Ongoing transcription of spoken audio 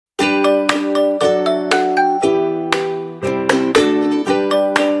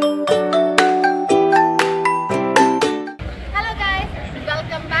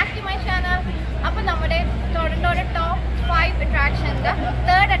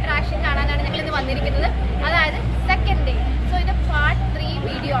വന്നിരിക്കുന്നത്, അതായത് second day. So ഇത് പാർട്ട് 3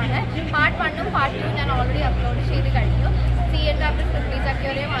 വീഡിയോ ആണ്. പാർട്ട് 1ഉം പാർട്ട് 2 ഞാൻ ഓൾറെഡി അപ്ലോഡ് ചെയ്ത് കഴിഞ്ഞു. പ്ലീസ്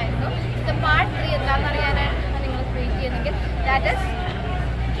അക്വേറിയം ആയിരുന്നു. ഇത് പാർട്ട് 3 എന്താണെന്ന് അറിയാനാണ് നിങ്ങൾ വെയിറ്റ് ചെയ്യുന്നെങ്കിൽ ദാറ്റ് ഇസ്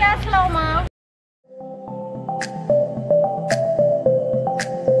Casa Loma.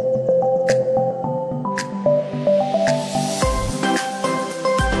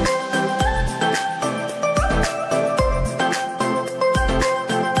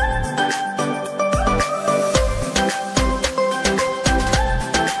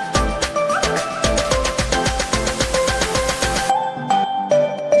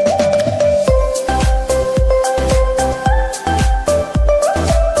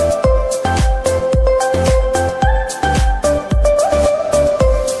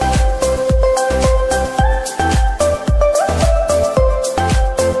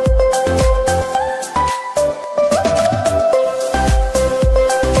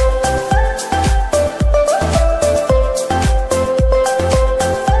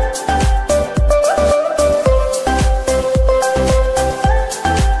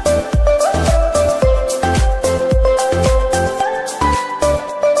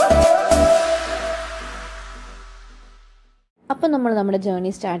 അപ്പോൾ നമ്മൾ നമ്മുടെ ജേർണി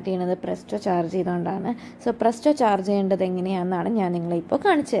സ്റ്റാർട്ട് ചെയ്യുന്നത് പ്രസ്റ്റോ ചാർജ് ചെയ്തുകൊണ്ടാണ്. സോ പ്രസ്റ്റോ ചാർജ് ചെയ്യേണ്ടത് എങ്ങനെയാണെന്നാണ് ഞാൻ നിങ്ങളെ ഇപ്പോൾ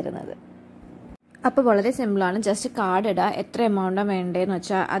കാണിച്ചു തരുന്നത്. അപ്പോൾ വളരെ സിമ്പിളാണ്. ജസ്റ്റ് കാർഡ് ഇടുക, എത്ര എമൗണ്ടാണ് വേണ്ടതെന്ന്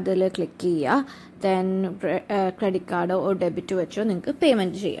വെച്ചാൽ അതിൽ ക്ലിക്ക് ചെയ്യുക. ദെൻ ക്രെഡിറ്റ് കാർഡോ ഡെബിറ്റ് വെച്ചോ നിങ്ങൾക്ക്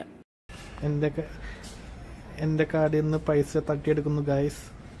പേയ്മെൻറ്റ് ചെയ്യാം. എൻ്റെ കാർഡിൽ നിന്ന് പൈസ തട്ടിയെടുക്കുന്നു ഗൈസ്.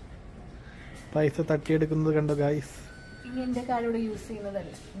 പൈസ തട്ടിയെടുക്കുന്നത് കണ്ടോ ഗൈസ്. എൻ്റെ കാർഡ് ഇവിടെ യൂസ്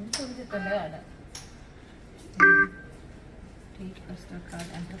ചെയ്യുന്നതല്ല, എൻ്റെ കാർഡ്.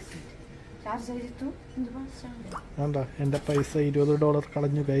 എന്റെ പൈസ $20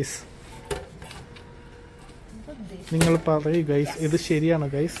 കളഞ്ഞു ഗൈസ്. നിങ്ങൾ പറയൂ ഗൈസ്, ഇത് ശരിയാണോ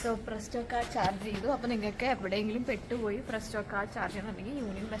guys? So Presto card charge ചെയ്തു. അപ്പോൾ നിങ്ങൾക്ക് എവിടെയെങ്കിലും പെട്ടുപോയി പ്രസ്റ്റോ കാർഡ് ചാർജ് ചെയ്യണമെങ്കിൽ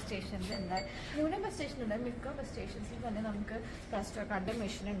യൂണിയൻ ബസ് സ്റ്റേഷനിൽ യൂണിയൻ ബസ് സ്റ്റേഷനുണ്ട്. മിക്ക ബസ് സ്റ്റേഷൻസിൽ തന്നെ നമുക്ക് പ്രസ്റ്റോ കാർഡിൻ്റെ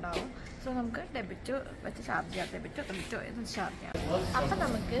മെഷീൻ ഉണ്ടാവും. സോ നമുക്ക് ഡെബിറ്റ് വെച്ച് ചാർജ് ചെയ്യാം, ഡെബിറ്റോ എന്ന് ചാർജ് ചെയ്യാം. അപ്പം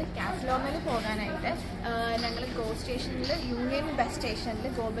നമുക്ക് Casa Lomയിൽ പോകാനായിട്ട് ഞങ്ങൾ ഗോ സ്റ്റേഷനിൽ യൂണിയൻ ബസ് സ്റ്റേഷനിൽ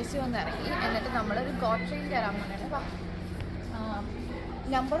ഗോ ബസ് വന്ന് ഇറങ്ങി. എന്നിട്ട് നമ്മളൊരു ഗോ ട്രെയിൻ കയറാൻ പറഞ്ഞത്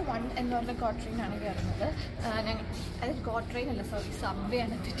നമ്പർ 1 എന്ന് പറഞ്ഞ ഗോ ട്രെയിനാണ് കയറുന്നത്. ഞങ്ങൾ അത് ഗോ ട്രെയിൻ അല്ല, സോറി, സബ്വേ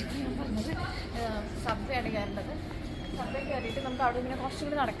ആണ്. തെറ്റിട്ട് ഞാൻ പറഞ്ഞത് സബ്വേ ആണ് കയറേണ്ടത്. സബ്വേ കയറിയിട്ട് നമുക്ക് അവിടെ ഇങ്ങനെ കുറച്ചും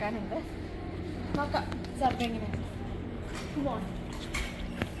കൂടി നടക്കാനുണ്ട്. നോക്കാം സബ്വേ എങ്ങനെയാണ്.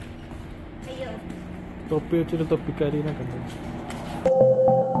 തൊപ്പി വെച്ചൊരു തൊപ്പിക്കാരിനെ കണ്ടു.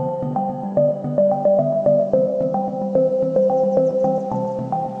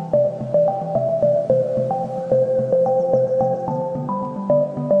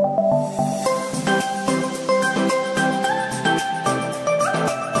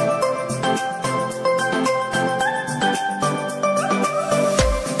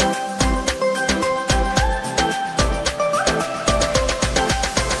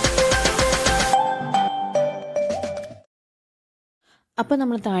 അപ്പോൾ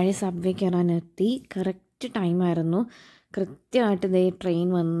നമ്മൾ താഴെ സബ്വേ കയറാനെത്തി. കറക്റ്റ് ടൈമായിരുന്നു. കൃത്യമായിട്ട് ഇതേ ട്രെയിൻ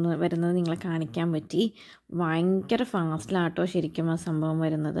വരുന്നത് നിങ്ങളെ കാണിക്കാൻ പറ്റി. ഭയങ്കര ഫാസ്റ്റിലാട്ടോ ശരിക്കും ആ സംഭവം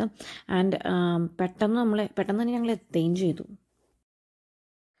വരുന്നത്. ആൻഡ് പെട്ടെന്ന് തന്നെ ഞങ്ങൾ എത്തുകയും ചെയ്തു.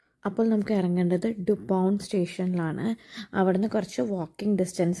 അപ്പോൾ നമുക്ക് ഇറങ്ങേണ്ടത് ഡുപോൺ സ്റ്റേഷനിലാണ്. അവിടുന്ന് കുറച്ച് വാക്കിംഗ്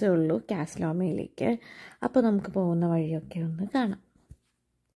ഡിസ്റ്റൻസേ ഉള്ളൂ Casa Lomയിലേക്ക്. അപ്പോൾ നമുക്ക് പോകുന്ന വഴിയൊക്കെ ഒന്ന് കാണാം.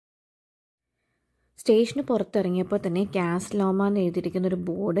 സ്റ്റേഷന് പുറത്തിറങ്ങിയപ്പോൾ തന്നെ Casa Loma എന്ന് എഴുതിയിരിക്കുന്ന ഒരു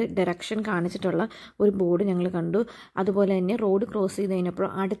ബോർഡ്, ഡയറക്ഷൻ കാണിച്ചിട്ടുള്ള ഒരു ബോർഡ് ഞങ്ങൾ കണ്ടു. അതുപോലെ തന്നെ റോഡ് ക്രോസ് ചെയ്ത് കഴിഞ്ഞപ്പോൾ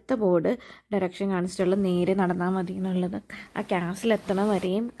അടുത്ത ബോർഡ് ഡയറക്ഷൻ കാണിച്ചിട്ടുള്ള നേരെ നടന്നാൽ മതി എന്നുള്ളത്. ആ ക്യാസിലെത്തണ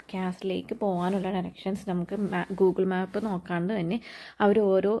വരെയും ക്യാസിലേക്ക് പോകാനുള്ള ഡയറക്ഷൻസ് നമുക്ക് ഗൂഗിൾ മാപ്പ് നോക്കാണ്ട് തന്നെ അവർ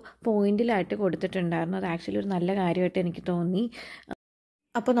ഓരോ പോയിന്റിലായിട്ട് കൊടുത്തിട്ടുണ്ടായിരുന്നു. അത് ആക്ച്വലി ഒരു നല്ല കാര്യമായിട്ട് എനിക്ക് തോന്നി.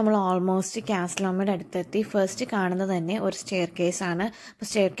 അപ്പോൾ നമ്മൾ ഓൾമോസ്റ്റ് Casa Lomയുടെ അടുത്തെത്തി. ഫസ്റ്റ് കാണുന്നത് തന്നെ ഒരു സ്റ്റെയർ കേസാണ്. അപ്പോൾ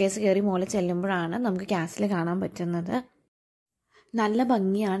സ്റ്റെയർ കേസ് കയറി മുകളിൽ ചെല്ലുമ്പോഴാണ് നമുക്ക് ക്യാസിൽ കാണാൻ പറ്റുന്നത്. നല്ല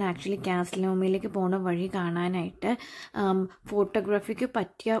ഭംഗിയാണ് ആക്ച്വലി Casa Lomയിലേക്ക് പോകുന്ന വഴി കാണാനായിട്ട്. ഫോട്ടോഗ്രാഫിക്ക്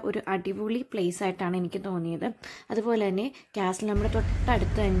പറ്റിയ ഒരു അടിപൊളി പ്ലേസ് ആയിട്ടാണ് എനിക്ക് തോന്നിയത്. അതുപോലെ തന്നെ Casa Lomയുടെ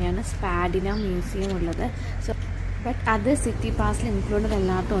തൊട്ടടുത്ത് തന്നെയാണ് സ്പാഡിന മ്യൂസിയം ഉള്ളത്. സോ ബട്ട് അത് സിറ്റി പാസിൽ ഇൻക്ലൂഡഡ്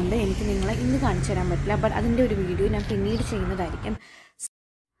അല്ലാത്തതുകൊണ്ട് എനിക്ക് നിങ്ങളെ ഇന്ന് കാണിച്ചു തരാൻ പറ്റില്ല. ബട്ട് അതിൻ്റെ ഒരു വീഡിയോ ഞാൻ പിന്നീട് ചെയ്യുന്നതായിരിക്കും.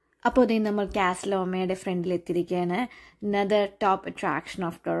 അപ്പോൾ ഇതേ നമ്മൾ Casa Lomയുടെ ഫ്രണ്ടിൽ എത്തിയിരിക്കുകയാണ്. Another top attraction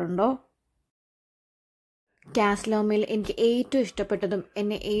of Toronto. Casa Lomയിൽ എനിക്ക് ഏറ്റവും ഇഷ്ടപ്പെട്ടതും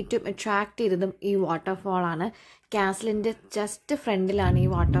എന്നെ ഏറ്റവും അട്രാക്റ്റ് ചെയ്തതും ഈ വാട്ടർഫോളാണ്. കാസലിൻ്റെ ജസ്റ്റ് ഫ്രണ്ടിലാണ് ഈ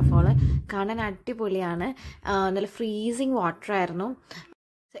വാട്ടർഫോൾ. കാണാൻ അടിപൊളിയാണ്. നല്ല ഫ്രീസിങ് വാട്ടർ ആയിരുന്നു.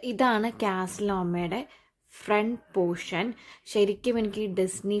 ഇതാണ് Casa Lomയുടെ ഫ്രണ്ട് പോർഷൻ ശരിക്കും എനിക്ക്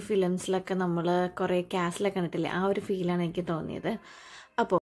ഡിസ്നി ഫിലിംസിലൊക്കെ നമ്മൾ കുറേ കാസിലൊക്കെ കണ്ടിട്ടില്ലേ, ആ ഒരു ഫീലാണ് എനിക്ക് തോന്നിയത്.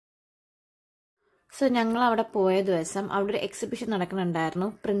 അപ്പോൾ സോ ഞങ്ങൾ അവിടെ പോയ ദിവസം അവിടെ ഒരു എക്സിബിഷൻ നടക്കുന്നുണ്ടായിരുന്നു,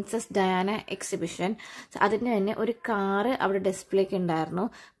 പ്രിൻസസ് ഡയാന എക്സിബിഷൻ. അതിന് തന്നെ ഒരു കാറ് അവിടെ ഡിസ്പ്ലേക്ക് ഉണ്ടായിരുന്നു,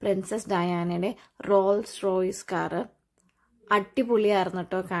 പ്രിൻസസ് ഡയാനയുടെ റോൾസ് റോയ്സ് കാറ്. അടിപൊളിയായിരുന്നു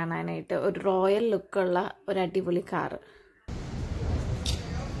കേട്ടോ കാണാനായിട്ട്, ഒരു റോയൽ ലുക്കുള്ള ഒരു അടിപൊളി കാറ്.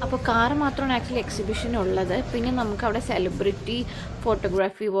 അപ്പോൾ കാറ് മാത്രമാണ് ആക്ച്വലി എക്സിബിഷൻ ഉള്ളത്. പിന്നെ നമുക്ക് അവിടെ സെലിബ്രിറ്റി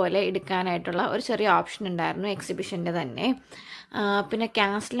ഫോട്ടോഗ്രാഫി പോലെ എടുക്കാനായിട്ടുള്ള ഒരു ചെറിയ ഓപ്ഷൻ ഉണ്ടായിരുന്നു എക്സിബിഷൻ്റെ തന്നെ. പിന്നെ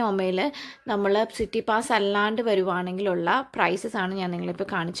കാസ ലോമയിൽ നമ്മൾ സിറ്റി പാസ് അല്ലാണ്ട് വരുവാണെങ്കിലുള്ള പ്രൈസസ് ആണ് ഞാൻ നിങ്ങളിപ്പോൾ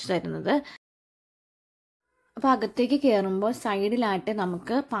കാണിച്ചു തരുന്നത്. അപ്പോൾ അകത്തേക്ക് കയറുമ്പോൾ സൈഡിലായിട്ട്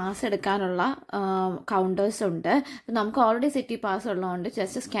നമുക്ക് പാസ് എടുക്കാനുള്ള കൗണ്ടേഴ്സ് ഉണ്ട്. നമുക്ക് ഓൾറെഡി സിറ്റി പാസ് ഉള്ളതുകൊണ്ട്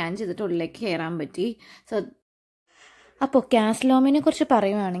ജസ്റ്റ് സ്കാൻ ചെയ്തിട്ട് ഉള്ളിലേക്ക് കയറാൻ പറ്റി. സോ അപ്പോൾ കാസ ലോമയെ കുറിച്ച്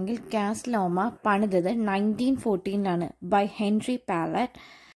പറയുകയാണെങ്കിൽ കാസ ലോമ പണിതത് 1914 ബൈ ഹെൻറി പാലറ്റ്.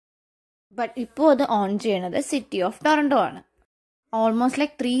 ബട്ട് ഇപ്പോൾ അത് ഓൺ ചെയ്യണത് സിറ്റി ഓഫ് ടൊറൻറ്റോ ആണ്. ഓൾമോസ്റ്റ്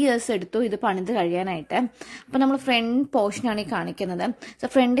ലൈക്ക് 3 years എടുത്തു ഇത് പണിത് കഴിയാനായിട്ട്. അപ്പോൾ നമ്മൾ ഫ്രണ്ട് പോർഷനാണ് ഈ കാണിക്കുന്നത്. സോ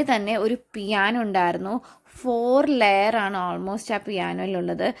ഫ്രണ്ടിൽ തന്നെ ഒരു പിയാനോ ഉണ്ടായിരുന്നു. 4 ലെയർ ആണ് ഓൾമോസ്റ്റ് ആ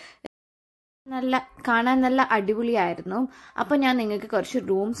പിയാനോയിലുള്ളത്. കാണാൻ നല്ല അടിപൊളിയായിരുന്നു. അപ്പോൾ ഞാൻ നിങ്ങൾക്ക് കുറച്ച്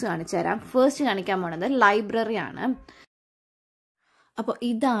റൂംസ് കാണിച്ചു തരാം. ഫസ്റ്റ് കാണിക്കാൻ പോണത് ലൈബ്രറി ആണ്. അപ്പോൾ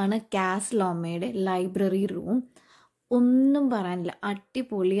ഇതാണ് കാസ ലോമയുടെ ലൈബ്രറി റൂം. ഒന്നും പറയാനില്ല,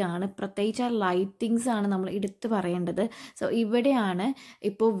 അടിപൊളിയാണ്. പ്രത്യേകിച്ച് ആ ലൈറ്റിങ്സ് ആണ് നമ്മൾ എടുത്ത് പറയേണ്ടത്. സോ ഇവിടെയാണ്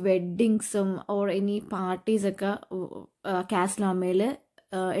ഇപ്പോൾ വെഡ്ഡിങ്സും ഓർ ഇനി പാർട്ടീസൊക്കെ കാസ ലോമയിൽ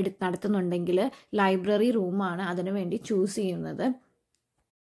നടത്തുന്നുണ്ടെങ്കിൽ ലൈബ്രറി റൂമാണ് അതിനു വേണ്ടി ചൂസ് ചെയ്യുന്നത്.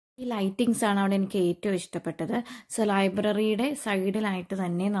 ഈ ലൈറ്റിങ്സ് ആണ് അവിടെ എനിക്ക് ഏറ്റവും ഇഷ്ടപ്പെട്ടത്. സോ ലൈബ്രറിയുടെ സൈഡിലായിട്ട്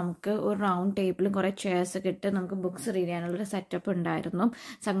തന്നെ നമുക്ക് ഒരു റൗണ്ട് ടേബിളും കുറേ ചെയർസൊക്കെ ഇട്ട് നമുക്ക് ബുക്സ് റീഡ് ചെയ്യാനുള്ളൊരു സെറ്റപ്പ് ഉണ്ടായിരുന്നു.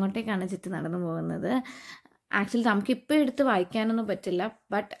 സോ അങ്ങോട്ടേക്കാണ് ചുറ്റി നടന്നു പോകുന്നത്. ആക്ച്വലി നമുക്കിപ്പോൾ എടുത്ത് വായിക്കാനൊന്നും പറ്റില്ല,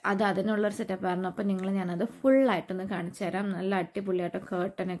 ബട്ട് അത് അതിനുള്ളൊരു സെറ്റപ്പ് ആയിരുന്നു. അപ്പോൾ ഞാനത് ഫുള്ളായിട്ടൊന്ന് കാണിച്ചു തരാം. നല്ല അടിപൊളിയായിട്ട്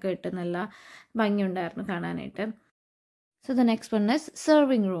കേർട്ടനൊക്കെ ഇട്ട് നല്ല ഭംഗിയുണ്ടായിരുന്നു കാണാനായിട്ട്. So the next one is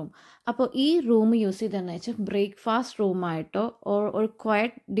serving room. അപ്പോൾ ഈ റൂം യൂസ് ചെയ്തതെന്ന് വെച്ചാൽ ബ്രേക്ക്ഫാസ്റ്റ് റൂമായിട്ടോ ഒരു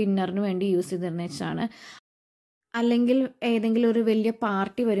ക്വയറ്റ് ഡിന്നറിന് വേണ്ടി യൂസ് ചെയ്തതെന്ന് വെച്ചാണ്. അല്ലെങ്കിൽ ഏതെങ്കിലും ഒരു വലിയ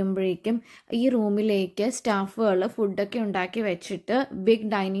പാർട്ടി വരുമ്പോഴേക്കും ഈ റൂമിലേക്ക് സ്റ്റാഫുകൾ ഫുഡൊക്കെ ഉണ്ടാക്കി വെച്ചിട്ട്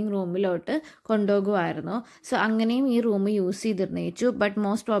ബിഗ് ഡൈനിങ് റൂമിലോട്ട് കൊണ്ടുപോകുമായിരുന്നു. സോ അങ്ങനെയും ഈ room use ചെയ്തിരുന്നേച്ചു. But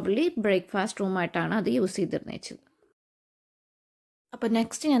most probably breakfast റൂമായിട്ടാണ് അത് യൂസ് ചെയ്തിരുന്നേച്ചത്. അപ്പോൾ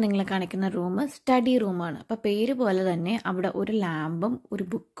നെക്സ്റ്റ് ഞാൻ നിങ്ങളെ കാണിക്കുന്ന റൂം സ്റ്റഡി റൂമാണ്. അപ്പോൾ പേര് പോലെ തന്നെ അവിടെ ഒരു ലാമ്പും ഒരു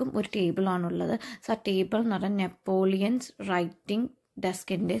ബുക്കും ഒരു ടേബിളാണുള്ളത്. സോ ആ ടേബിൾ എന്ന് പറഞ്ഞാൽ നെപ്പോളിയൻസ് റൈറ്റിംഗ്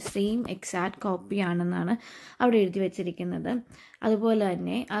ഡെസ്കിൻ്റെ സെയിം എക്സാക്ട് കോപ്പിയാണെന്നാണ് അവിടെ എഴുതി വെച്ചിരിക്കുന്നത്. അതുപോലെ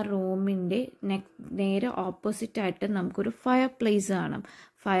തന്നെ ആ റൂമിൻ്റെ നേരെ ഓപ്പോസിറ്റായിട്ട് നമുക്കൊരു ഫയർ പ്ലേസ് കാണാം.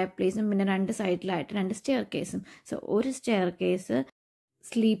 ഫയർ പ്ലേസും പിന്നെ 2 സൈഡിലായിട്ട് 2 സ്റ്റെയർ കേസും. സോ ഒരു സ്റ്റെയർ കേസ്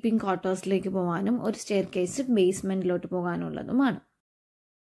സ്ലീപ്പിംഗ് ക്വാർട്ടേഴ്സിലേക്ക് പോകാനും ഒരു സ്റ്റെയർ കേസ് ബേസ്മെൻറ്റിലോട്ട് പോകാനുള്ളതുമാണ്.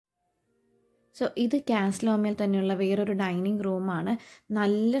 സോ ഇത് കാസ ലോമയിൽ തന്നെയുള്ള വേറൊരു ഡൈനിങ് റൂമാണ്.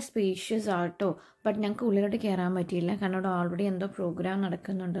 നല്ല സ്പേഷ്യസ് ആട്ടോ. ബട്ട് ഞങ്ങൾക്ക് ഉള്ളിലോട്ട് കയറാൻ പറ്റിയില്ല, കാരണം അവിടെ ഓൾറെഡി എന്തോ പ്രോഗ്രാം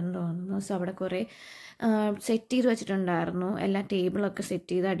നടക്കുന്നുണ്ടെന്ന് തോന്നുന്നു. സോ അവിടെ കുറേ സെറ്റ് ചെയ്ത് വെച്ചിട്ടുണ്ടായിരുന്നു. എല്ലാ ടേബിളൊക്കെ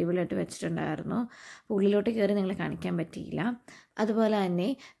സെറ്റ് ചെയ്ത് അടിപൊളിയായിട്ട് വെച്ചിട്ടുണ്ടായിരുന്നു. ഉള്ളിലോട്ട് കയറി നിങ്ങളെ കാണിക്കാൻ പറ്റിയില്ല. അതുപോലെ തന്നെ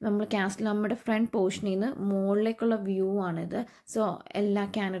നമ്മൾ കാസ ലോമയുടെ ഫ്രണ്ട് പോർഷനിൽ നിന്ന് മുകളിലേക്കുള്ള വ്യൂ ആണിത്. സോ എല്ലാ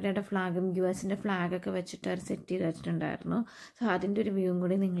കാനഡയുടെ ഫ്ലാഗും US-ൻ്റെ ഫ്ലാഗൊക്കെ വെച്ചിട്ട് അവർ സെറ്റ് ചെയ്ത് വെച്ചിട്ടുണ്ടായിരുന്നു. സോ അതിൻ്റെ ഒരു വ്യൂവും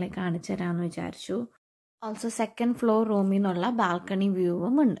കൂടി നിങ്ങളെ കാണിച്ചു തരാമെന്ന് വിചാരിച്ചു. ഓൾസോ 2nd ഫ്ലോർ റൂമിൽ നിന്നുള്ള ബാൽക്കണി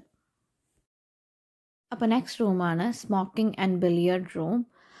വ്യൂവും ഉണ്ട്. അപ്പോൾ നെക്സ്റ്റ് റൂമാണ് സ്മോക്കിംഗ് ആൻഡ് ബിലിയർഡ് റൂം.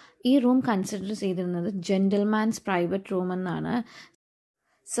 ഈ റൂം കൺസിഡർ ചെയ്തിരുന്നത് ജെന്റിൽമാൻസ് പ്രൈവറ്റ് റൂം എന്നാണ്.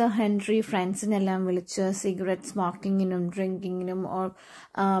 സർ ഹെൻറി ഫ്രണ്ട്സിനെല്ലാം വിളിച്ച് സിഗരറ്റ് സ്മോക്കിങ്ങിനും ഡ്രിങ്കിങ്ങിനും ഓർ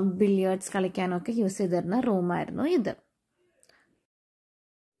ബില്ലിയേർഡ്സ് കളിക്കാനും ഒക്കെ യൂസ് ചെയ്തിരുന്ന റൂമായിരുന്നു ഇത്.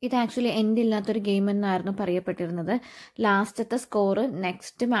 ഇത് ആക്ച്വലി എൻഡ് ഇല്ലാത്തൊരു ഗെയിം എന്നായിരുന്നു പറയപ്പെട്ടിരുന്നത്. ലാസ്റ്റത്തെ സ്കോറ്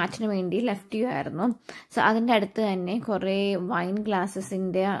നെക്സ്റ്റ് മാച്ചിന് വേണ്ടി ലെഫ്റ്റ് ചെയ്യുമായിരുന്നു. സോ അതിൻ്റെ അടുത്ത് തന്നെ കുറേ വൈൻ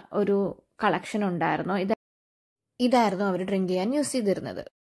ഗ്ലാസസിൻ്റെ ഒരു കളക്ഷൻ ഉണ്ടായിരുന്നു. ഇതായിരുന്നു അവർ ഡ്രിങ്ക് ചെയ്യാൻ യൂസ് ചെയ്തിരുന്നത്.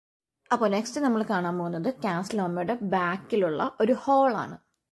 അപ്പോൾ നെക്സ്റ്റ് നമ്മൾ കാണാൻ പോകുന്നത് കാസ ലോമയുടെ ബാക്കിലുള്ള ഒരു ഹോളാണ്.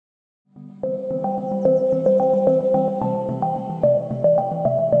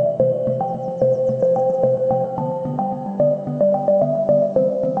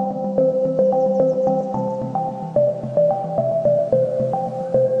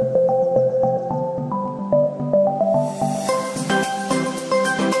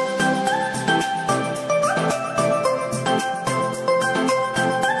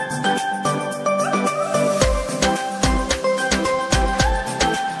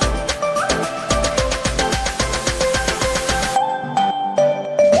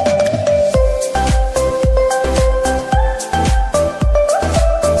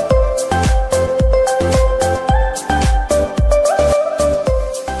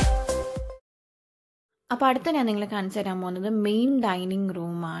 അടുത്ത ഞാൻ നിങ്ങളെ കാണിച്ചു തരാൻ പോകുന്നത് മെയിൻ ഡൈനിങ്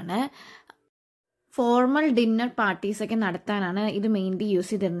റൂമാണ്. ഫോർമൽ ഡിന്നർ പാർട്ടീസൊക്കെ നടത്താനാണ് ഇത് മെയിൻലി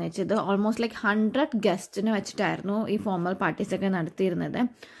യൂസ് ചെയ്തിരുന്നത് വെച്ചത്. ഓൾമോസ്റ്റ് ലൈക്ക് 100 ഗസ്റ്റിനെ വെച്ചിട്ടായിരുന്നു ഈ ഫോർമൽ പാർട്ടീസൊക്കെ നടത്തിയിരുന്നത്.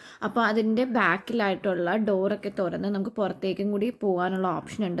 അപ്പോൾ അതിൻ്റെ ബാക്കിലായിട്ടുള്ള ഡോറൊക്കെ തുറന്ന് നമുക്ക് പുറത്തേക്കും കൂടി പോകാനുള്ള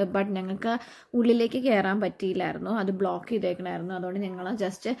ഓപ്ഷൻ ഉണ്ട്. ബട്ട് ഞങ്ങൾക്ക് ഉള്ളിലേക്ക് കയറാൻ പറ്റിയില്ലായിരുന്നു, അത് ബ്ലോക്ക് ചെയ്തേക്കണമായിരുന്നു. അതുകൊണ്ട് ഞങ്ങൾ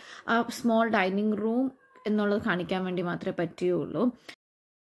ജസ്റ്റ് ആ സ്മോൾ ഡൈനിങ് റൂം എന്നുള്ളത് കാണിക്കാൻ വേണ്ടി മാത്രമേ പറ്റുകയുള്ളൂ.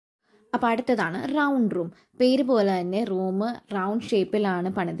 അപ്പോൾ അടുത്തതാണ് റൗണ്ട് റൂം. പേര് പോലെ തന്നെ റൂം റൗണ്ട് ഷേപ്പിലാണ്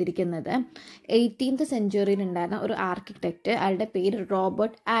പണിതിരിക്കുന്നത്. 18th സെഞ്ച്വറിയിൽ ഉണ്ടായിരുന്ന ഒരു ആർക്കിടെക്റ്റ്, അയാളുടെ പേര്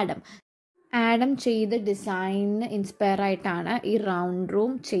റോബർട്ട് ആഡം ചെയ്ത ഡിസൈനിന് ഇൻസ്പയർ ആയിട്ടാണ് ഈ റൗണ്ട്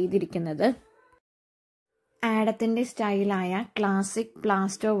റൂം ചെയ്തിരിക്കുന്നത്. ആഡത്തിൻ്റെ സ്റ്റൈലായ ക്ലാസിക്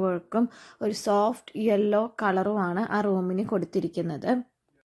പ്ലാസ്റ്റർ വർക്കും ഒരു സോഫ്റ്റ് യെല്ലോ കളറുമാണ് ആ റൂമിന് കൊടുത്തിരിക്കുന്നത്.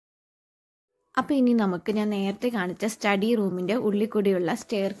 അപ്പോൾ ഇനി നമുക്ക് ഞാൻ നേരത്തെ കാണിച്ച സ്റ്റഡി റൂമിൻ്റെ ഉള്ളിൽ കൂടിയുള്ള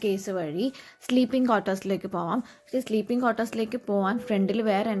സ്റ്റെയർ കേസ് വഴി സ്ലീപ്പിംഗ് ക്വാർട്ടേഴ്സിലേക്ക് പോവാം. സ്ലീപ്പിംഗ് ക്വാർട്ടേഴ്സിലേക്ക് പോകാൻ ഫ്രണ്ടിൽ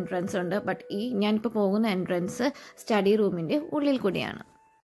വേറെ എൻട്രൻസ് ഉണ്ട്. ബട്ട് ഞാനിപ്പോൾ പോകുന്ന എൻട്രൻസ് സ്റ്റഡി റൂമിൻ്റെ ഉള്ളിൽ കൂടിയാണ്.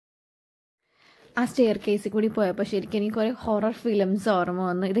 ആ സ്റ്റെയർ കേസിൽ കൂടി പോയപ്പോൾ ശരിക്കും എനിക്ക് കുറേ ഹൊറർ ഫിലിംസ് ഓർമ്മ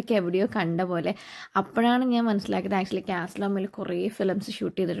വന്നു. ഇതൊക്കെ എവിടെയോ കണ്ട പോലെ. അപ്പോഴാണ് ഞാൻ മനസ്സിലാക്കിയത് ആക്ച്വലി കാസ ലോമയിൽ കുറേ ഫിലിംസ്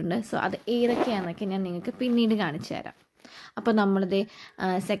ഷൂട്ട് ചെയ്തിട്ടുണ്ട്. സോ അത് ഏതൊക്കെയാണെന്നൊക്കെ ഞാൻ നിങ്ങൾക്ക് പിന്നീട് കാണിച്ചു തരാം. അപ്പോൾ നമ്മളിത്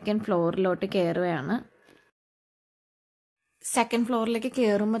 2nd ഫ്ലോറിലോട്ട് കയറുകയാണ്. 2nd ഫ്ലോറിലേക്ക്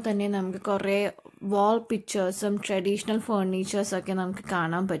കയറുമ്പോൾ തന്നെ നമുക്ക് കുറേ വാൾ പിക്ചേഴ്സും ട്രഡീഷണൽ ഫേർണിച്ചേഴ്സൊക്കെ നമുക്ക്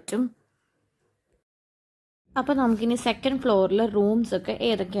കാണാൻ പറ്റും. അപ്പോൾ നമുക്കിനി 2nd ഫ്ലോറിലെ റൂംസൊക്കെ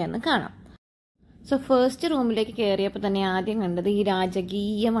ഏതൊക്കെയാണെന്ന് കാണാം. സോ ഫസ്റ്റ് റൂമിലേക്ക് കയറിയപ്പോൾ തന്നെ ആദ്യം കണ്ടത് ഈ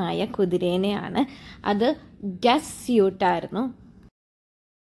രാജകീയമായ കുതിരേനെയാണ്. അത് ഗസ്റ്റ് സ്യൂട്ടായിരുന്നു.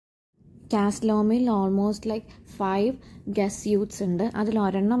 കാസ ലോമയിൽ ഓൾമോസ്റ്റ് ലൈക്ക് 5 ഗസ്റ്റ് സ്യൂട്ട്സ് ഉണ്ട്.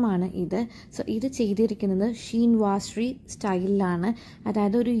 അതിലൊരെണ്ണമാണ് ഇത്. സോ ഇത് ചെയ്തിരിക്കുന്നത് ഷീൻവാസ്ട്രി സ്റ്റൈലിലാണ്.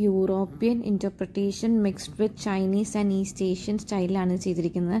 അതായത് ഒരു European interpretation mixed with Chinese and east Asian സ്റ്റൈലിലാണ്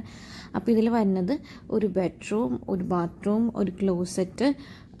ചെയ്തിരിക്കുന്നത്. അപ്പോൾ ഇതിൽ വരുന്നത് ഒരു ബെഡ്റൂം, ഒരു ബാത്റൂം, ഒരു ക്ലോസറ്റ്,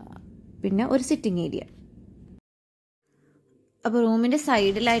 പിന്നെ ഒരു സിറ്റിംഗ് ഏരിയ. അപ്പോൾ റൂമിൻ്റെ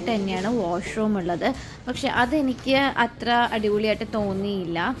സൈഡിലായിട്ട് തന്നെയാണ് വാഷ്റൂം ഉള്ളത്. പക്ഷെ അതെനിക്ക് അത്ര അടിപൊളിയായിട്ട്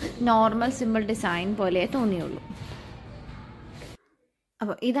തോന്നിയില്ല. നോർമൽ സിമ്പിൾ ഡിസൈൻ പോലെ തോന്നിയുള്ളൂ.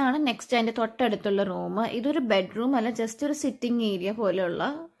 അപ്പോൾ ഇതാണ് നെക്സ്റ്റ് അതിൻ്റെ തൊട്ടടുത്തുള്ള റൂം. ഇതൊരു ബെഡ്റൂം അല്ല, ജസ്റ്റ് ഒരു സിറ്റിംഗ് ഏരിയ പോലെയുള്ള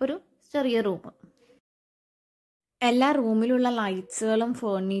ഒരു ചെറിയ റൂം. എല്ലാ റൂമിലുള്ള ലൈറ്റ്സുകളും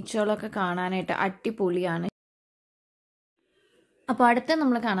ഫേർണിച്ചറുകളും ഒക്കെ കാണാനായിട്ട് അടിപൊളിയാണ്. അപ്പോൾ അടുത്ത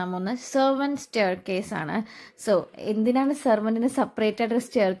നമ്മൾ കാണാൻ പോകുന്നത് സെർവൻറ്റ് സ്റ്റെയർ കേസാണ്. സോ എന്തിനാണ് സെർവൻറ്റിന് സെപ്പറേറ്റ് ആയിട്ടൊരു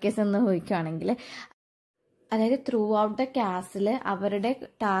സ്റ്റെയർ കേസ് എന്ന് ചോദിക്കുകയാണെങ്കിൽ, അതായത് ത്രൂ ഔട്ട് ദ കാസിൽ അവരുടെ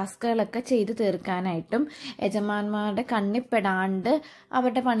ടാസ്കുകളൊക്കെ ചെയ്തു തീർക്കാനായിട്ടും യജമാന്മാരുടെ കണ്ണിപ്പെടാണ്ട്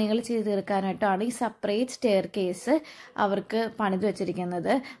അവരുടെ പണികൾ ചെയ്തു തീർക്കാനായിട്ടുമാണ് ഈ സെപ്പറേറ്റ് സ്റ്റെയർ കേസ് അവർക്ക് പണിത്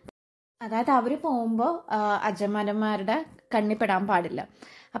വെച്ചിരിക്കുന്നത്. അതായത് അവർ പോകുമ്പോൾ യജമാനന്മാരുടെ കണ്ണിപ്പെടാൻ പാടില്ല.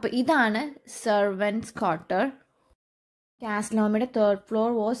 അപ്പോൾ ഇതാണ് സെർവൻറ്റ്സ് quarter. Casa ലോമയുടെ 3rd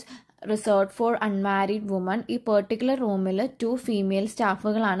floor was reserved for unmarried woman. ഈ പെർട്ടിക്കുലർ റൂമിൽ 2 ഫീമെയിൽ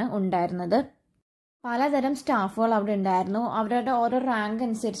സ്റ്റാഫുകളാണ് ഉണ്ടായിരുന്നത്. പലതരം സ്റ്റാഫുകൾ അവിടെ ഉണ്ടായിരുന്നു. അവരുടെ ഓരോ റാങ്ക്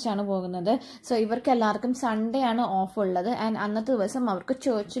അനുസരിച്ചാണ് പോകുന്നത്. സോ ഇവർക്ക് എല്ലാവർക്കും സൺഡേ ആണ് ഓഫ് ഉള്ളത്. ആൻഡ് അന്നത്തെ ദിവസം അവർക്ക്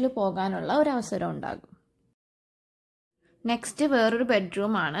ചർച്ചിൽ പോകാനുള്ള ഒരു അവസരം ഉണ്ടാകും. നെക്സ്റ്റ് വേറൊരു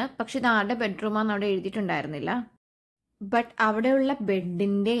ബെഡ്റൂമാണ്. പക്ഷെ ഇത് ആരുടെ ബെഡ്റൂമാണെന്ന് അവിടെ എഴുതിയിട്ടുണ്ടായിരുന്നില്ല. ബട്ട് അവിടെയുള്ള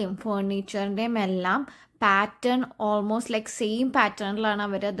ബെഡിൻ്റെയും ഫേർണിച്ചറിൻ്റെയും എല്ലാം പാറ്റേൺ ഓൾമോസ്റ്റ് ലൈക്ക് സെയിം പാറ്റേണിലാണ്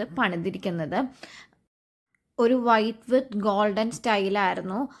അവരത് പണിതിരിക്കുന്നത്. ഒരു വൈറ്റ് വിത്ത് ഗോൾഡൻ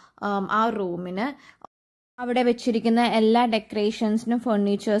സ്റ്റൈലായിരുന്നു ആ റൂമിന്. അവിടെ വെച്ചിരിക്കുന്ന എല്ലാ ഡെക്കറേഷൻസിനും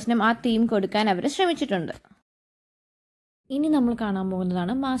ഫേർണിച്ചേഴ്സിനും ആ തീം കൊടുക്കാൻ അവർ ശ്രമിച്ചിട്ടുണ്ട്. ഇനി നമ്മൾ കാണാൻ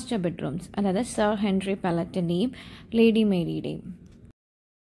പോകുന്നതാണ് മാസ്റ്റർ ബെഡ്റൂംസ്, അതായത് സർ ഹെൻറി പെല്ലറ്റിൻ്റെയും ലേഡി മേരിയുടെയും.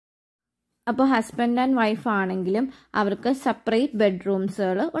 അപ്പോൾ ഹസ്ബൻഡ് ആൻഡ് വൈഫ് ആണെങ്കിലും അവർക്ക് സെപ്പറേറ്റ്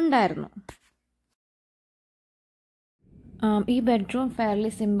ബെഡ്റൂംസുകൾ ഉണ്ടായിരുന്നു. ഈ ബെഡ്റൂം ഫെയർലി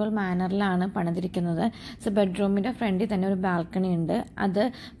സിമ്പിൾ മാനറിലാണ് പണിതിരിക്കുന്നത്. സോ ബെഡ്റൂമിൻ്റെ ഫ്രണ്ടിൽ തന്നെ ഒരു ബാൽക്കണി ഉണ്ട്. അത്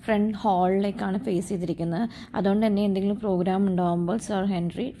ഫ്രണ്ട് ഹാളിലേക്കാണ് ഫേസ് ചെയ്തിരിക്കുന്നത്. അതുകൊണ്ട് തന്നെ എന്തെങ്കിലും പ്രോഗ്രാം ഉണ്ടാകുമ്പോൾ സർ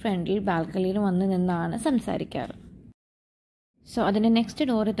ഹെൻറി ഫ്രണ്ടിൽ ബാൽക്കണിയിൽ വന്ന് നിന്നാണ് സംസാരിക്കാറ്. സോ അതിൻ്റെ നെക്സ്റ്റ്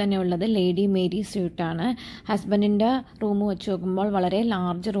ഡോറിൽ തന്നെ ഉള്ളത് ലേഡി മേരി സ്യൂട്ടാണ്. ഹസ്ബൻഡിൻ്റെ റൂം വെച്ച് നോക്കുമ്പോൾ വളരെ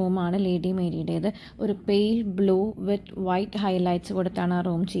ലാർജ് റൂമാണ് ലേഡി മേരിയുടേത്. ഒരു പെയിൽ ബ്ലൂ വിത്ത് വൈറ്റ് ഹൈലൈറ്റ്സ് കൊടുത്താണ് ആ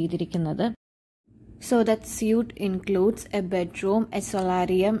റൂം ചെയ്തിരിക്കുന്നത്. So that suite includes a bedroom, a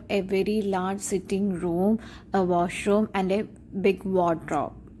solarium, a very large sitting room, a washroom and a big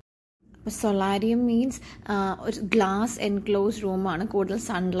wardrobe. Solarium means glass enclosed room ആണ്. കൂടുതൽ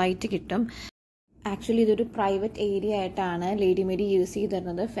sunlight കിട്ടും. Actually ഇതൊരു private area ആയിട്ടാണ് lady Mary use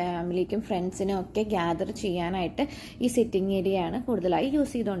ചെയ്തിരുന്നത്. ഫാമിലിക്കും ഫ്രണ്ട്സിനും ഒക്കെ gather ചെയ്യാനായിട്ട് ഈ സിറ്റിംഗ് ഏരിയ ആണ് കൂടുതലായി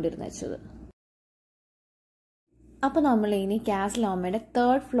യൂസ് ചെയ്തുകൊണ്ടിരുന്നത്. അപ്പോൾ നമ്മൾ ഇനി കാസ ലോമയുടെ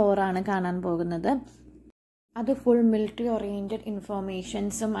 3rd ഫ്ലോറാണ് കാണാൻ പോകുന്നത്. അത് ഫുൾ മിലിറ്ററി ഓറിയൻറ്റഡ്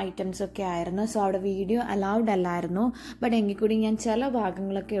ഇൻഫോർമേഷൻസും ഐറ്റംസും ഒക്കെ ആയിരുന്നു. സോ അവിടെ വീഡിയോ അലൗഡ് അല്ലായിരുന്നു. ബട്ട് എങ്കിൽ കൂടി ഞാൻ ചില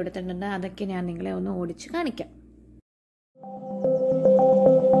ഭാഗങ്ങളൊക്കെ എടുത്തിട്ടുണ്ട്. അതൊക്കെ ഞാൻ നിങ്ങളെ ഒന്ന് ഓടിച്ച് കാണിക്കാം.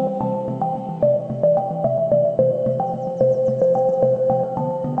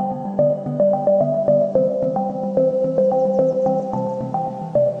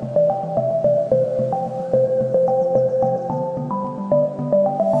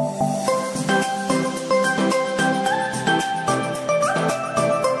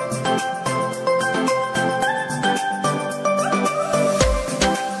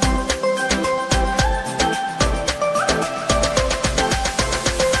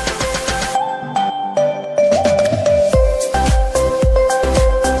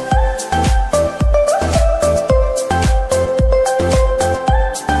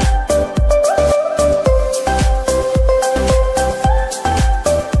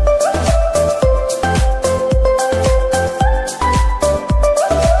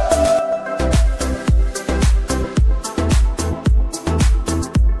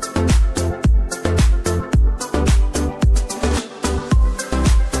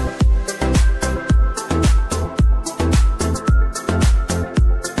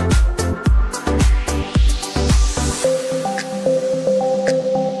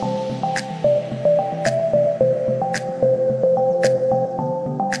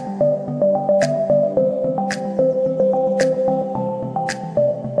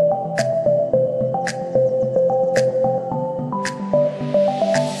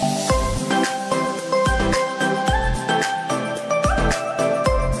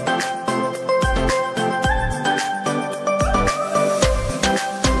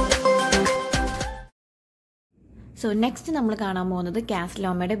 സോ നെക്സ്റ്റ് നമ്മൾ കാണാൻ പോകുന്നത് കാസ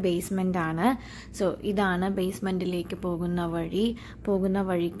ലോമയുടെ ബേസ്മെൻ്റ് ആണ്. സോ ഇതാണ് ബേസ്മെൻറ്റിലേക്ക് പോകുന്ന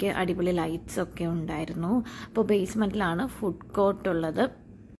വഴിക്ക് അടിപൊളി ലൈറ്റ്സ് ഒക്കെ ഉണ്ടായിരുന്നു. അപ്പോൾ ബേസ്മെൻറ്റിലാണ് ഫുഡ് കോർട്ട് ഉള്ളത്.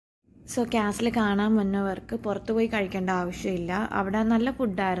 സോ കാസിൽ കാണാൻ വന്നവർക്ക് പുറത്തു പോയി കഴിക്കേണ്ട ആവശ്യമില്ല. അവിടെ നല്ല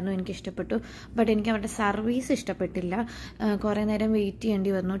ഫുഡായിരുന്നു, എനിക്ക് ഇഷ്ടപ്പെട്ടു. ബട്ട് എനിക്ക് അവരുടെ സർവീസ് ഇഷ്ടപ്പെട്ടില്ല. കുറേ നേരം വെയിറ്റ്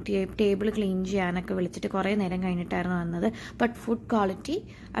ചെയ്യേണ്ടി വന്നു. ടേബിൾ ക്ലീൻ ചെയ്യാനൊക്കെ വിളിച്ചിട്ട് കുറേ നേരം കഴിഞ്ഞിട്ടായിരുന്നു വന്നത്. ബട്ട് ഫുഡ് ക്വാളിറ്റി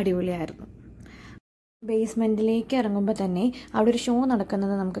അടിപൊളിയായിരുന്നു. ബേസ്മെൻറ്റിലേക്ക് ഇറങ്ങുമ്പോൾ തന്നെ അവിടെ ഒരു ഷോ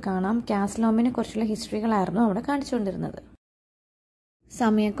നടക്കുന്നത് നമുക്ക് കാണാം. കാസ ലോമിനെ കുറിച്ചുള്ള ഹിസ്റ്ററികളായിരുന്നു അവിടെ കാണിച്ചുകൊണ്ടിരുന്നത്.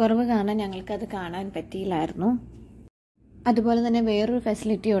 സമയക്കുറവ് കാരണം ഞങ്ങൾക്കത് കാണാൻ പറ്റിയില്ലായിരുന്നു. അതുപോലെ തന്നെ വേറൊരു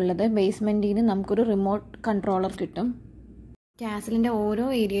ഫെസിലിറ്റി ഉള്ളത്, ബേസ്മെൻറ്റിൽ നിന്ന് നമുക്കൊരു റിമോട്ട് കൺട്രോളർ കിട്ടും. കാസലിൻ്റെ ഓരോ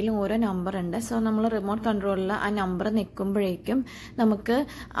ഏരിയയിലും ഓരോ നമ്പർ ഉണ്ട്. സോ നമ്മൾ റിമോട്ട് കൺട്രോളിൽ ആ നമ്പർ നിൽക്കുമ്പോഴേക്കും നമുക്ക്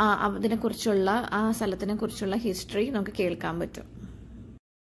അതിനെക്കുറിച്ചുള്ള ആ സ്ഥലത്തിനെ കുറിച്ചുള്ള ഹിസ്റ്ററി നമുക്ക് കേൾക്കാൻ പറ്റും.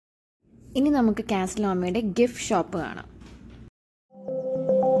 ഇനി നമുക്ക് കാസ ലോമയുടെ ഗിഫ്റ്റ് ഷോപ്പ് കാണാം.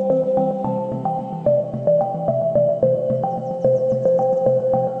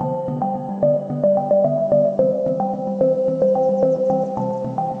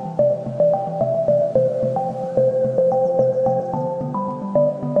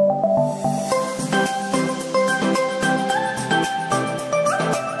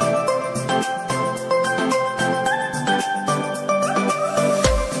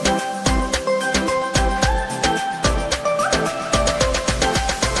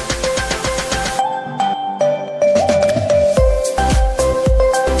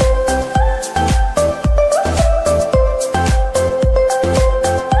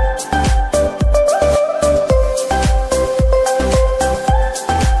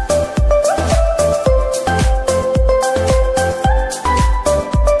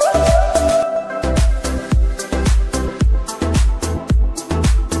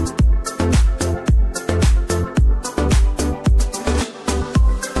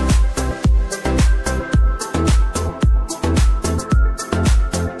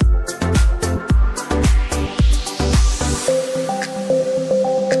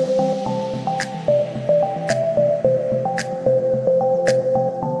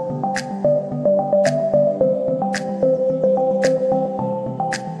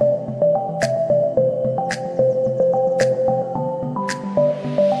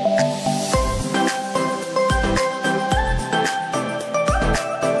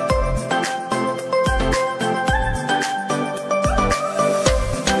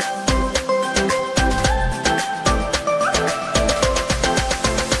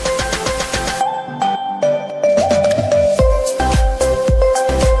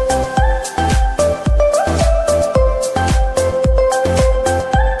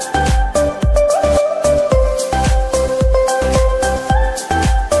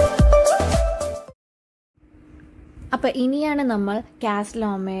 അപ്പോൾ ഇനിയാണ് നമ്മൾ കാസ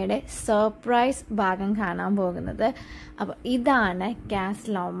ലോമയുടെ സർപ്രൈസ് ഭാഗം കാണാൻ പോകുന്നത്. അപ്പോൾ ഇതാണ് കാസ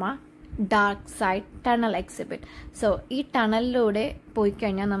ലോമ dark side tunnel exhibit. So ഈ ടണലിലൂടെ പോയി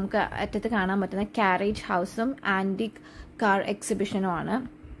കഴിഞ്ഞാൽ നമുക്ക് അറ്റത്ത് കാണാൻ പറ്റുന്ന കാരേജ് ഹൗസും ആൻറ്റിക് കാർ എക്സിബിഷനും ആണ്.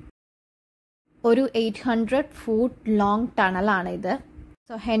 ഒരു 800 ഫൂട്ട് ലോങ് ടണലാണ് ഇത്.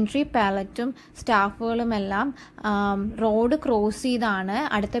 സോ ഹെൻറി പാലറ്റും സ്റ്റാഫുകളും എല്ലാം റോഡ് ക്രോസ് ചെയ്താണ്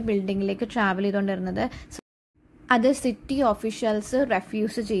അടുത്ത ബിൽഡിങ്ങിലേക്ക് ട്രാവൽ ചെയ്തുകൊണ്ടിരുന്നത്. അത് സിറ്റി ഓഫീഷ്യൽസ്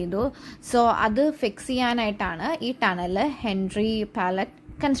റെഫ്യൂസ് ചെയ്തു. സോ അത് ഫിക്സ് ചെയ്യാനായിട്ടാണ് ഈ ടണൽ ഹെൻറി പാലറ്റ്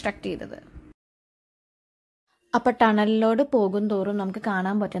കൺസ്ട്രക്ട് ചെയ്തത്. അപ്പോൾ ടണലിലോട് പോകും തോറും നമുക്ക്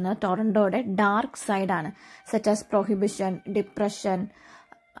കാണാൻ പറ്റുന്നത് ടൊറൻഡോയുടെ ഡാർക്ക് സൈഡാണ്, such as prohibition, depression,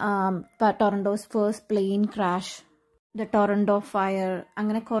 ടൊറൻഡോസ് first plain crash, the Toronto fire,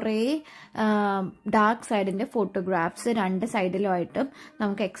 അങ്ങനെ കുറേ ഡാർക്ക് സൈഡിൻ്റെ ഫോട്ടോഗ്രാഫ്സ് രണ്ട് സൈഡിലുമായിട്ടും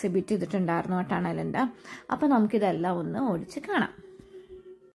നമുക്ക് എക്സിബിറ്റ് ചെയ്തിട്ടുണ്ടായിരുന്നു ആ ടണലിൻ്റെ. അപ്പോൾ നമുക്കിതെല്ലാം ഒന്ന് ഓടിച്ച് കാണാം.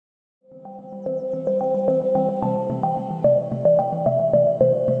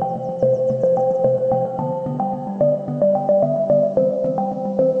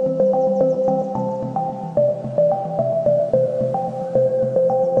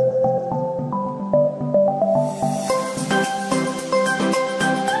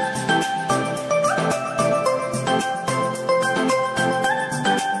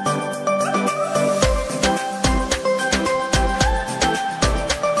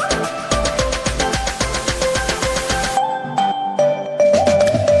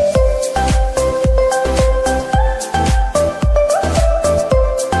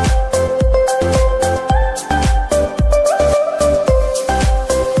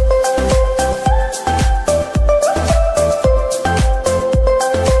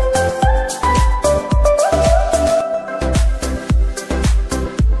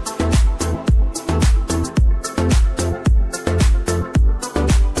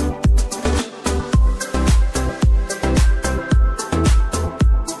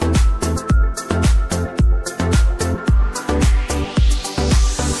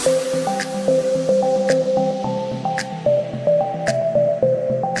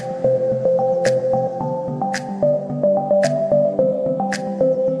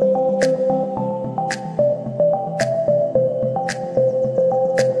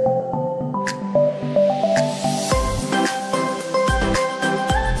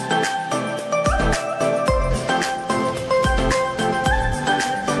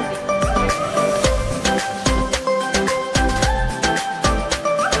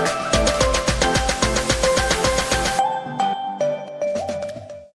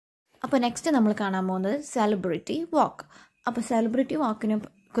 അപ്പോൾ നെക്സ്റ്റ് നമ്മൾ കാണാൻ പോകുന്നത് സെലിബ്രിറ്റി വാക്ക്. അപ്പോൾ സെലിബ്രിറ്റി വാക്കിനെ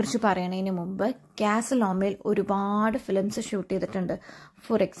കുറിച്ച് പറയുന്നതിന് മുമ്പ് കാസ ലോമയിൽ ഒരുപാട് ഫിലിംസ് ഷൂട്ട് ചെയ്തിട്ടുണ്ട്.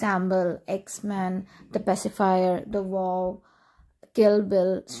 For example X-Men, the pacifier, the വോവ്, kill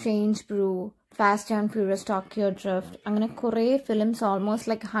bill, strange Bru, fast and furious, Tokyo drift, അങ്ങനെ കുറേ ഫിലിംസ്,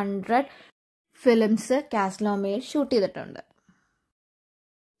 ഓൾമോസ്റ്റ് ലൈക്ക് 100 ഫിലിംസ് കാസ ലോമയിൽ ഷൂട്ട് ചെയ്തിട്ടുണ്ട്.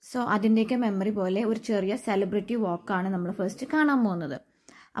 സോ അതിൻ്റെയൊക്കെ മെമ്മറി പോലെ ഒരു ചെറിയ സെലിബ്രിറ്റി വാക്കാണ് നമ്മൾ ഫസ്റ്റ് കാണാൻ പോകുന്നത്.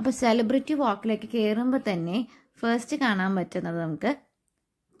 അപ്പോൾ സെലിബ്രിറ്റി വാക്കിലേക്ക് കയറുമ്പോൾ തന്നെ ഫസ്റ്റ് കാണാൻ പറ്റുന്നത് നമുക്ക്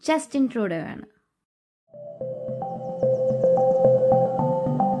ജസ്റ്റിൻ ട്രൂഡോ ആണ്.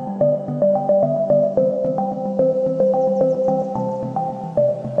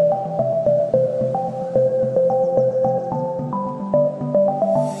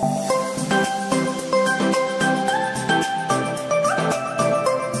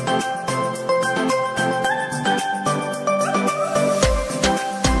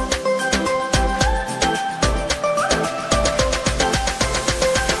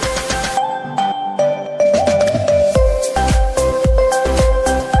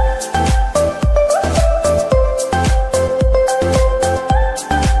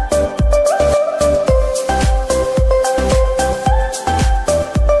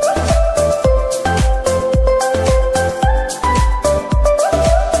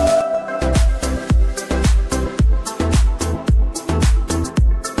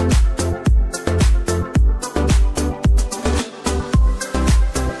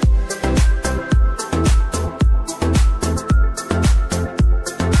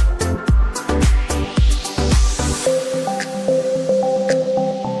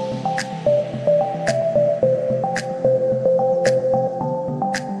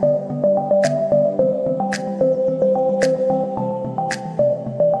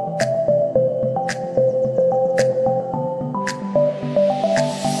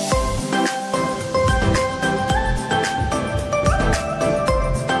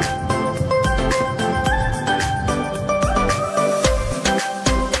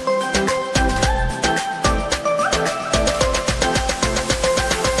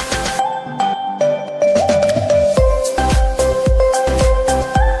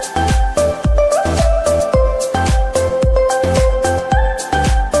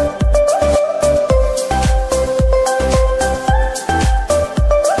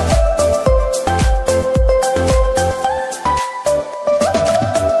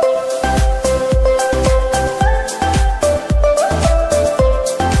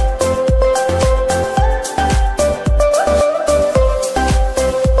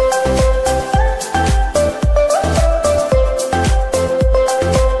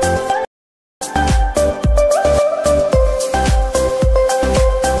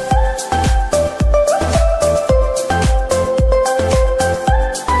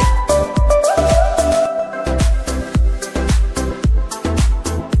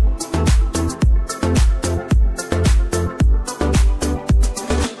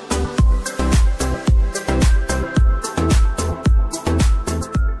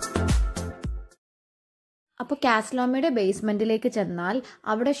 കാസ ലോമയുടെ ബേസ്മെൻറ്റിലേക്ക് ചെന്നാൽ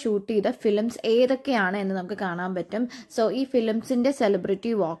അവിടെ ഷൂട്ട് ചെയ്ത ഫിലിംസ് ഏതൊക്കെയാണ് എന്ന് നമുക്ക് കാണാൻ പറ്റും. സോ ഈ ഫിലിംസിൻ്റെ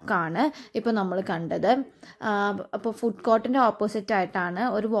സെലിബ്രിറ്റി വാക്കാണ് ഇപ്പോൾ നമ്മൾ കണ്ടത്. അപ്പോൾ ഫുഡ് കോർട്ടിൻ്റെ ഓപ്പോസിറ്റ് ആയിട്ടാണ്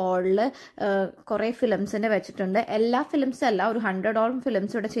ഒരു വാളിൽ കുറേ ഫിലിംസിൻ്റെ വെച്ചിട്ടുണ്ട്. എല്ലാ ഫിലിംസും അല്ല, ഒരു 100ഓളം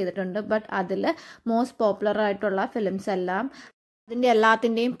ഫിലിംസ് ഇവിടെ ചെയ്തിട്ടുണ്ട്. ബട്ട് അതിൽ മോസ്റ്റ് പോപ്പുലർ ആയിട്ടുള്ള ഫിലിംസ് എല്ലാം അതിൻ്റെ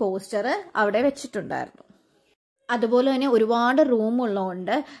എല്ലാത്തിൻ്റെയും പോസ്റ്റർ അവിടെ വെച്ചിട്ടുണ്ടായിരുന്നു. അതുപോലെ തന്നെ ഒരുപാട് റൂം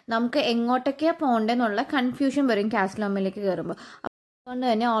ഉള്ളതുകൊണ്ട് നമുക്ക് എങ്ങോട്ടൊക്കെയാണ് പോകേണ്ടതെന്നുള്ള കൺഫ്യൂഷൻ വരും കാസ ലോമയിലേക്ക് കയറുമ്പോൾ. അതുകൊണ്ട്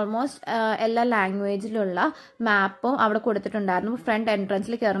തന്നെ ഓൾമോസ്റ്റ് എല്ലാ ലാംഗ്വേജിലുള്ള മാപ്പും അവിടെ കൊടുത്തിട്ടുണ്ടായിരുന്നു. ഫ്രണ്ട്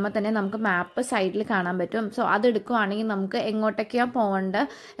എൻട്രൻസിൽ കയറുമ്പോൾ തന്നെ നമുക്ക് മാപ്പ് സൈഡിൽ കാണാൻ പറ്റും. സോ അതെടുക്കുവാണെങ്കിൽ നമുക്ക് എങ്ങോട്ടൊക്കെയാണ് പോകേണ്ടത്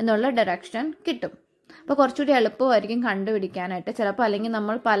എന്നുള്ള ഡയറക്ഷൻ കിട്ടും. അപ്പോൾ കുറച്ചുകൂടി എളുപ്പമായിരിക്കും കണ്ടുപിടിക്കാനായിട്ട്. ചിലപ്പോൾ അല്ലെങ്കിൽ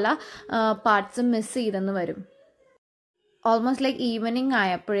നമ്മൾ പല പാർട്സും മിസ് ചെയ്തെന്ന് വരും. ഓൾമോസ്റ്റ് ലൈക്ക് ഈവനിങ്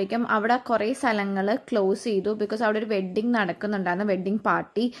ആയപ്പോഴേക്കും അവിടെ കുറേ സ്ഥലങ്ങൾ ക്ലോസ് ചെയ്തു. ബിക്കോസ് അവിടെ ഒരു വെഡ്ഡിങ് നടക്കുന്നുണ്ടായിരുന്നു, വെഡ്ഡിങ്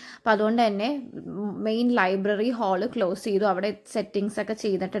പാർട്ടി. അപ്പോൾ അതുകൊണ്ട് തന്നെ മെയിൻ ലൈബ്രറി ഹാള് ക്ലോസ് ചെയ്തു. അവിടെ സെറ്റിങ്സ് ഒക്കെ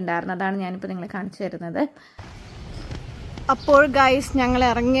ചെയ്തിട്ടുണ്ടായിരുന്നു. അതാണ് ഞാനിപ്പോൾ നിങ്ങളെ കാണിച്ചു തരുന്നത്. അപ്പോൾ ഗൈസ് ഞങ്ങൾ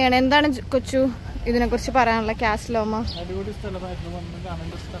ഇറങ്ങിയാണ്. എന്താണ് കൊച്ചു ഇതിനെക്കുറിച്ച് പറയാനുള്ള കാസ ലോമ? അടിപൊളി സ്ഥലമായിരുന്നു, വന്ന്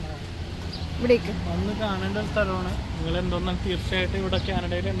കാണേണ്ട സ്ഥലമാണ്. ഇവിടേക്ക് വന്ന് കാണേണ്ട സ്ഥലമാണ്. നിങ്ങൾ എന്തോന്നും തീർച്ചയായിട്ടും ഇവിടെ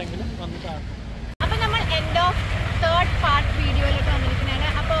കാനഡയിൽ ഉണ്ടെങ്കിൽ വന്ന് കാണും. അപ്പോൾ നമ്മൾ എൻഡ് ഓഫ് 3rd പാർട്ട് വീഡിയോയിലോട്ട് വന്നിരിക്കുന്നതാണ്.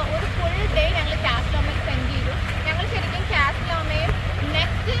 അപ്പോൾ ഒരു ഫുൾ ഡേ ഞങ്ങൾ കാസ ലോമയിൽ സ്പെൻഡ് ചെയ്തു. ഞങ്ങൾ ശരിക്കും കാസ ലോമയിൽ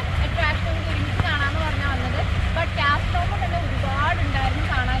നെക്സ്റ്റ് അട്രാക്ഷൻ ഡ്രിങ്ക്സ് കാണാമെന്ന് പറഞ്ഞാൽ വന്നത്. ബട്ട് കാസ ലോമ തന്നെ ഒരുപാടുണ്ടായിരുന്നു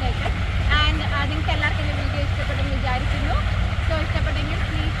കാണാനായിട്ട്. ആൻഡ് നിങ്ങൾക്ക് എല്ലാവർക്കും എൻ്റെ വീഡിയോ ഇഷ്ടപ്പെട്ടെന്ന് വിചാരിക്കുന്നു. സോ ഇഷ്ടപ്പെട്ടെങ്കിൽ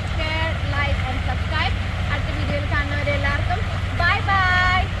please share, like and subscribe. അടുത്ത വീഡിയോയിൽ കാണുന്നവരെ എല്ലാവർക്കും ബൈ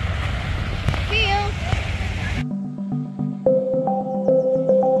ബൈ. See you.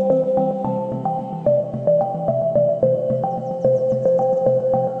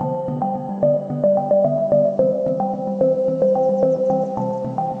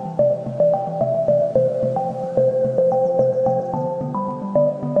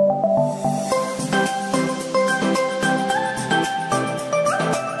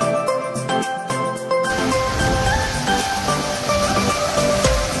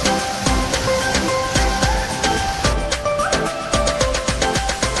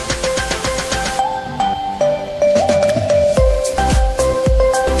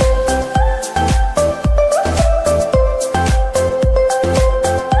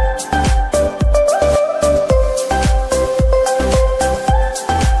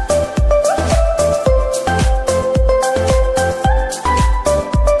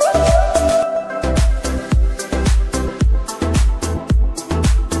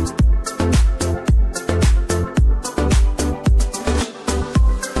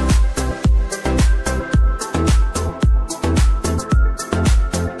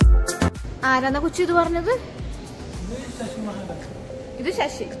 ആരാന്നാ കൊച്ചു ഇത് പറഞ്ഞത്? ഇത്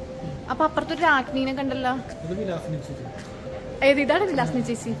ശശി. അപ്പൊ അപ്പുറത്തൊരു രാജ്ഞീനെ കണ്ടല്ലോ. ഇതാണ് വിലാസിനി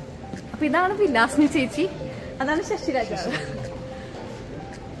ചേച്ചി. അപ്പൊ ഇതാണ് വിലാസിനി ചേച്ചി, അതാണ് ശശി രാജാവ്.